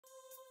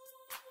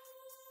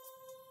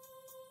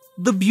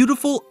The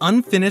beautiful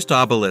Unfinished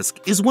Obelisk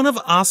is one of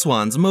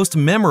Aswan's most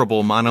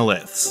memorable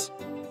monoliths.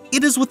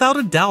 It is without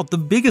a doubt the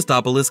biggest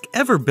obelisk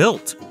ever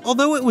built,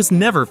 although it was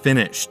never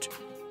finished.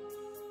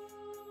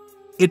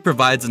 It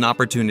provides an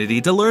opportunity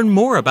to learn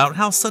more about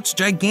how such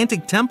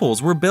gigantic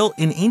temples were built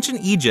in ancient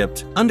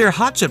Egypt under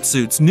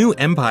Hatshepsut's new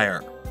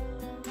empire.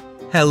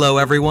 Hello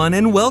everyone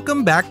and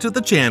welcome back to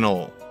the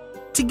channel.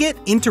 To get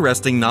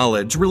interesting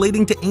knowledge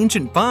relating to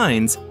ancient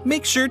finds,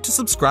 make sure to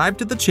subscribe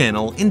to the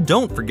channel and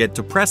don't forget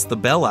to press the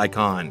bell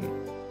icon.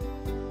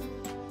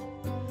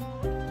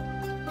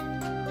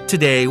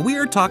 Today we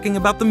are talking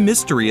about the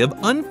mystery of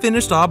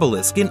Unfinished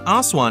Obelisk in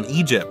Aswan,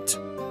 Egypt.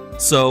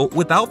 So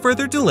without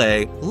further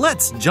delay,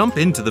 let's jump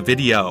into the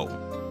video.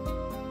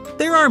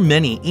 There are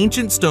many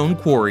ancient stone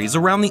quarries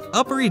around the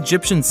Upper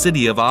Egyptian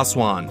city of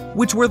Aswan,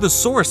 which were the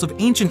source of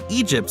ancient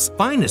Egypt's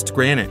finest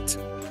granite.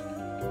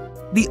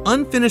 The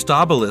Unfinished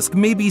Obelisk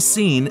may be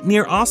seen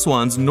near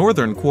Aswan's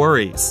northern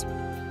quarries.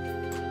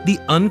 The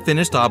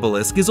Unfinished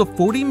Obelisk is a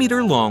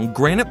 40-meter-long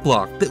granite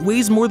block that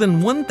weighs more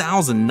than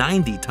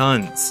 1,090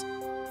 tons.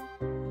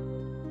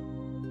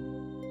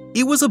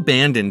 It was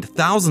abandoned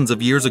thousands of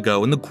years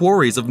ago in the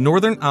quarries of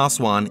northern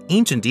Aswan,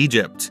 ancient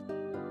Egypt.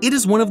 It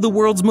is one of the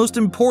world's most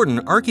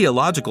important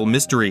archaeological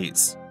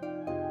mysteries.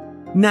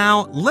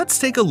 Now, let's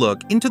take a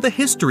look into the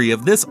history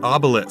of this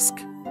obelisk.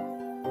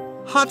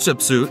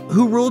 Hatshepsut,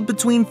 who ruled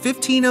between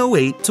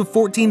 1508 to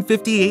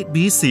 1458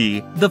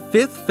 BC, the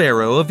fifth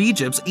pharaoh of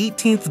Egypt's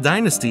 18th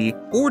dynasty,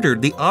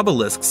 ordered the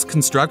obelisk's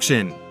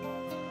construction.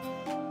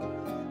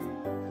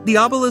 The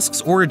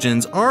obelisk's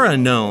origins are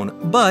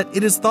unknown, but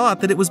it is thought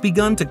that it was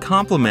begun to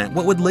complement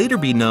what would later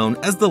be known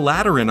as the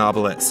Lateran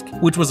Obelisk,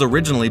 which was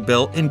originally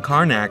built in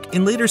Karnak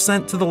and later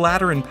sent to the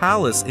Lateran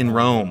Palace in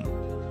Rome.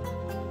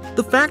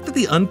 The fact that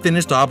the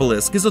Unfinished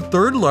Obelisk is a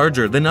third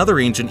larger than other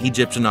ancient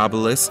Egyptian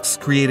obelisks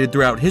created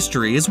throughout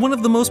history is one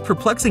of the most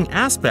perplexing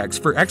aspects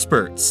for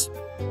experts.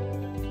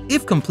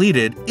 If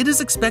completed, it is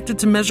expected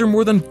to measure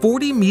more than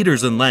 40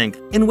 meters in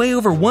length and weigh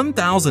over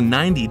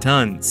 1,090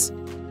 tons.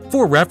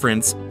 For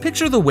reference,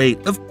 picture the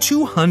weight of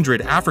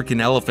 200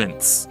 African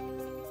elephants.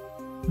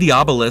 The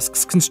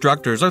obelisk's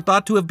constructors are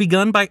thought to have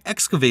begun by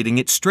excavating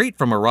it straight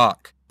from a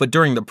rock, but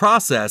during the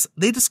process,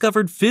 they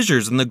discovered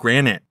fissures in the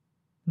granite.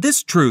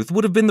 This truth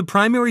would have been the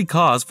primary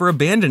cause for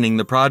abandoning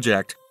the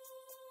project.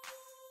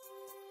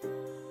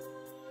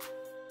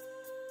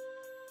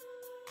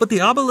 But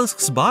the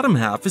obelisk's bottom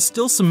half is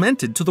still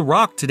cemented to the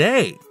rock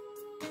today.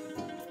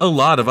 A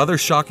lot of other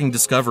shocking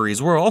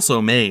discoveries were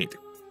also made.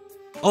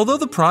 Although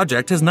the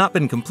project has not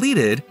been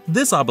completed,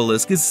 this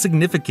obelisk is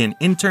significant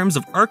in terms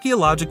of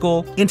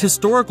archaeological and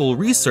historical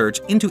research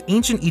into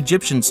ancient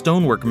Egyptian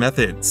stonework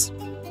methods.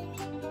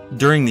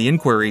 During the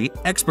inquiry,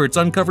 experts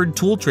uncovered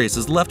tool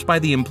traces left by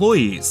the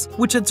employees,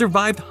 which had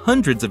survived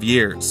hundreds of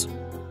years.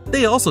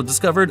 They also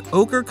discovered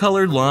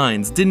ochre-colored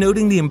lines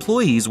denoting the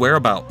employees'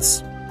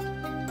 whereabouts.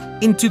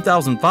 In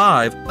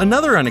 2005,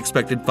 another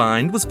unexpected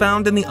find was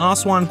found in the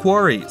Aswan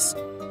Quarries.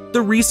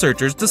 The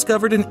researchers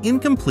discovered an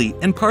incomplete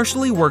and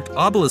partially worked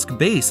obelisk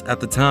base at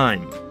the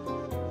time.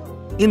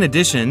 In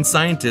addition,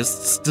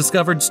 scientists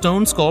discovered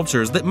stone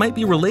sculptures that might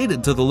be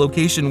related to the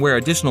location where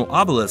additional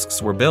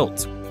obelisks were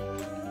built.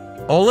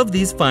 All of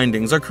these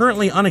findings are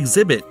currently on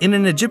exhibit in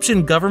an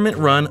Egyptian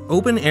government-run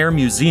open-air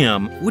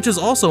museum, which is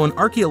also an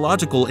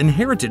archaeological and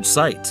heritage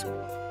site.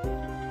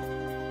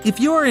 If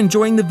you are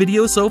enjoying the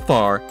video so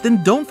far,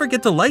 then don't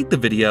forget to like the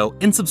video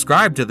and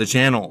subscribe to the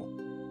channel.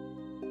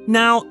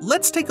 Now,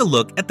 let's take a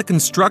look at the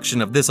construction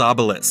of this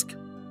obelisk.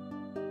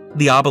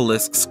 The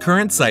obelisk's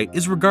current site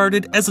is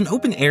regarded as an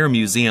open-air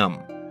museum.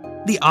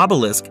 The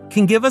obelisk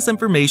can give us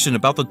information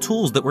about the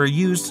tools that were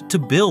used to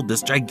build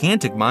this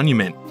gigantic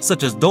monument,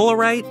 such as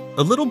dolerite,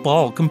 a little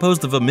ball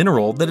composed of a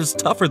mineral that is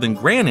tougher than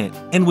granite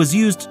and was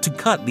used to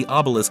cut the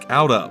obelisk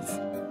out of.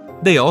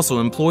 They also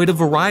employed a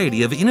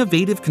variety of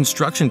innovative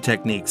construction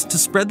techniques to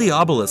spread the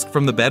obelisk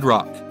from the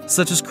bedrock,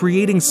 such as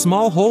creating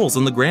small holes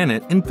in the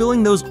granite and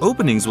filling those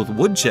openings with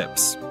wood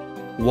chips.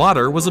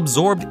 Water was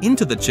absorbed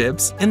into the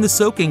chips and the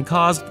soaking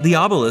caused the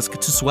obelisk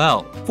to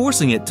swell,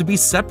 forcing it to be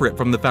separate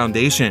from the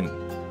foundation.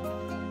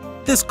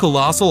 This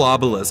colossal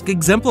obelisk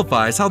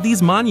exemplifies how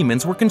these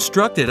monuments were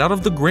constructed out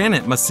of the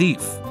granite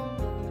massif.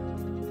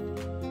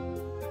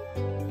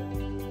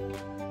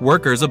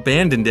 Workers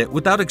abandoned it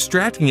without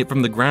extracting it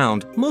from the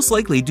ground, most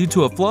likely due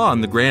to a flaw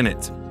in the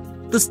granite.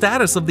 The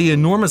status of the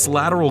enormous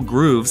lateral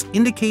grooves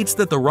indicates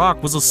that the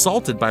rock was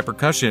assaulted by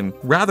percussion,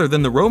 rather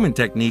than the Roman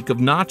technique of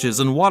notches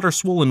and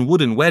water-swollen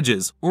wooden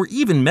wedges, or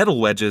even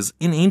metal wedges,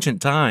 in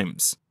ancient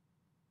times.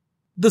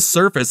 The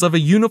surface of a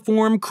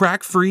uniform,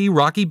 crack-free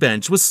rocky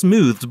bench was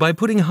smoothed by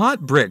putting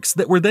hot bricks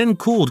that were then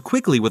cooled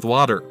quickly with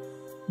water.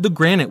 The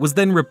granite was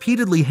then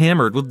repeatedly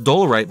hammered with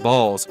dolerite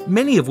balls,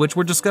 many of which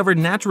were discovered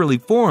naturally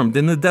formed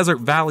in the desert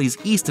valleys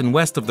east and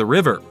west of the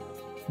river.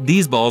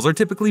 These balls are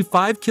typically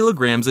 5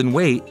 kilograms in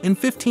weight and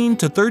 15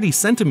 to 30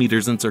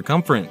 centimeters in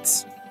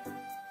circumference.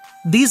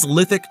 These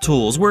lithic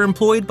tools were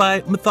employed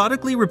by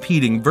methodically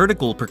repeating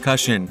vertical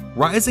percussion,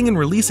 rising and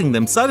releasing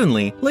them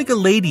suddenly like a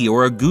lady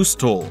or a goose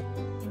toll.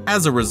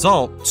 As a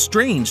result,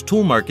 strange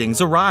tool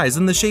markings arise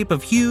in the shape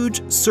of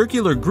huge,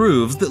 circular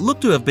grooves that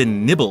look to have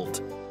been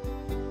nibbled.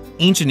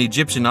 Ancient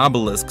Egyptian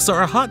obelisks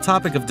are a hot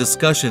topic of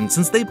discussion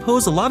since they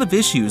pose a lot of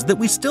issues that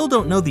we still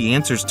don't know the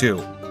answers to.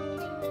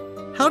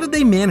 How did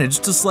they manage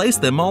to slice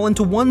them all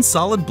into one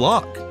solid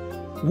block?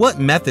 What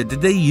method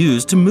did they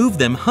use to move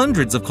them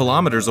hundreds of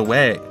kilometers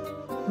away?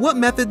 What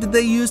method did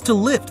they use to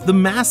lift the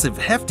massive,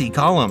 hefty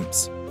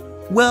columns?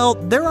 Well,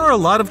 there are a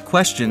lot of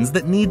questions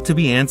that need to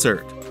be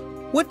answered.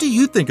 What do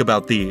you think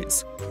about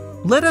these?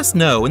 Let us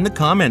know in the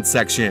comments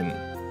section.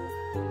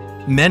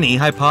 Many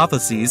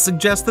hypotheses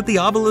suggest that the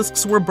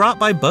obelisks were brought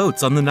by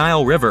boats on the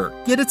Nile River,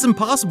 yet it's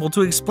impossible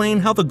to explain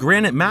how the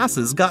granite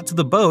masses got to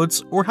the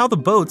boats or how the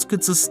boats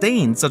could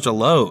sustain such a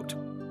load.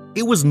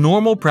 It was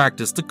normal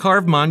practice to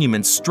carve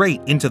monuments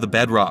straight into the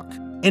bedrock,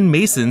 and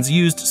masons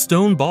used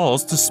stone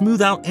balls to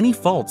smooth out any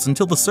faults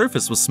until the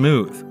surface was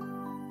smooth.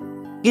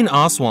 In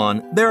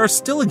Aswan, there are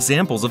still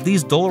examples of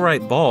these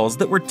dolerite balls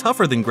that were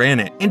tougher than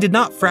granite and did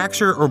not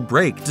fracture or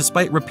break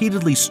despite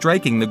repeatedly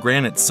striking the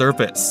granite's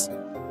surface.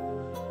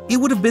 It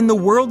would have been the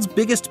world's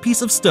biggest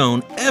piece of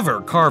stone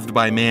ever carved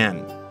by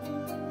man.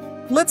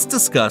 Let's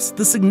discuss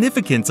the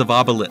significance of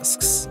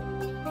obelisks.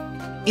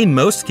 In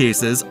most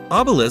cases,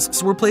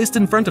 obelisks were placed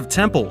in front of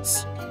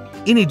temples.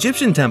 In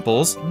Egyptian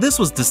temples, this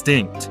was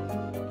distinct.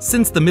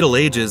 Since the Middle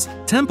Ages,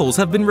 temples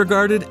have been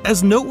regarded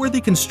as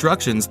noteworthy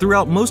constructions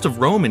throughout most of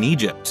Rome and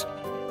Egypt.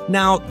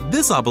 Now,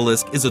 this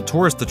obelisk is a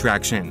tourist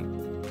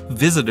attraction.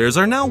 Visitors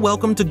are now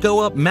welcome to go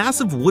up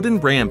massive wooden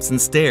ramps and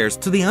stairs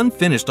to the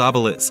unfinished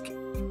obelisk.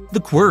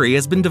 The quarry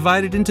has been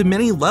divided into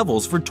many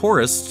levels for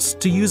tourists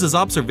to use as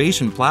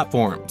observation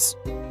platforms.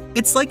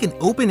 It's like an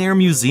open-air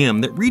museum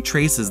that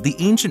retraces the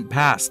ancient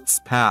past's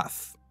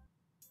path.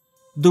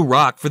 The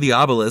rock for the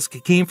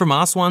obelisk came from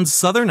Aswan's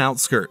southern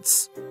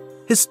outskirts.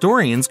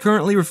 Historians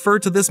currently refer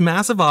to this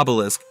massive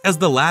obelisk as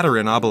the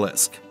Lateran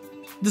Obelisk.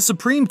 The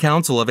Supreme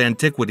Council of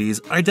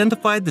Antiquities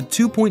identified the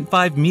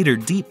 2.5-meter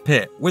deep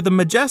pit where the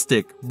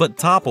majestic but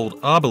toppled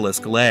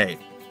obelisk lay.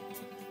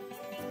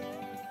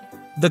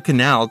 The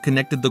canal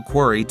connected the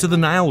quarry to the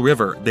Nile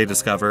River, they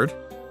discovered.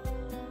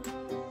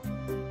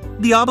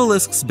 The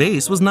obelisk's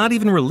base was not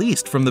even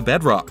released from the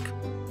bedrock.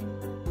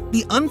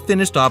 The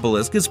unfinished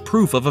obelisk is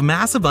proof of a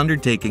massive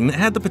undertaking that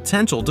had the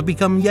potential to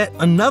become yet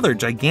another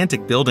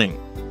gigantic building.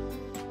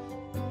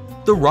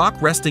 The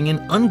rock resting in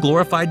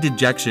unglorified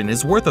dejection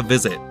is worth a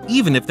visit,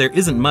 even if there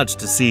isn't much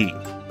to see.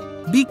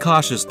 Be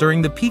cautious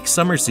during the peak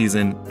summer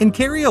season and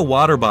carry a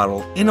water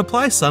bottle and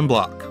apply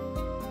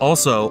sunblock.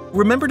 Also,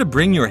 remember to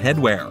bring your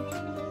headwear.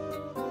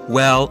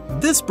 Well,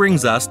 this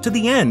brings us to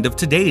the end of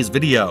today's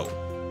video.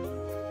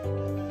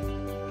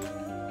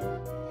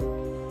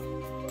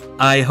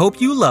 I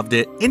hope you loved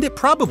it, and it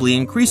probably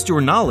increased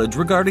your knowledge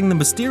regarding the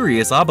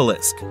mysterious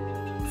obelisk.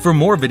 For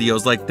more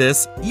videos like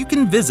this, you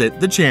can visit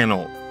the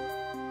channel.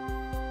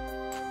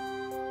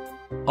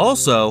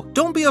 Also,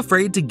 don't be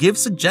afraid to give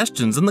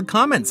suggestions in the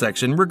comment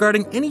section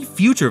regarding any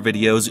future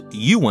videos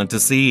you want to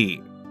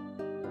see.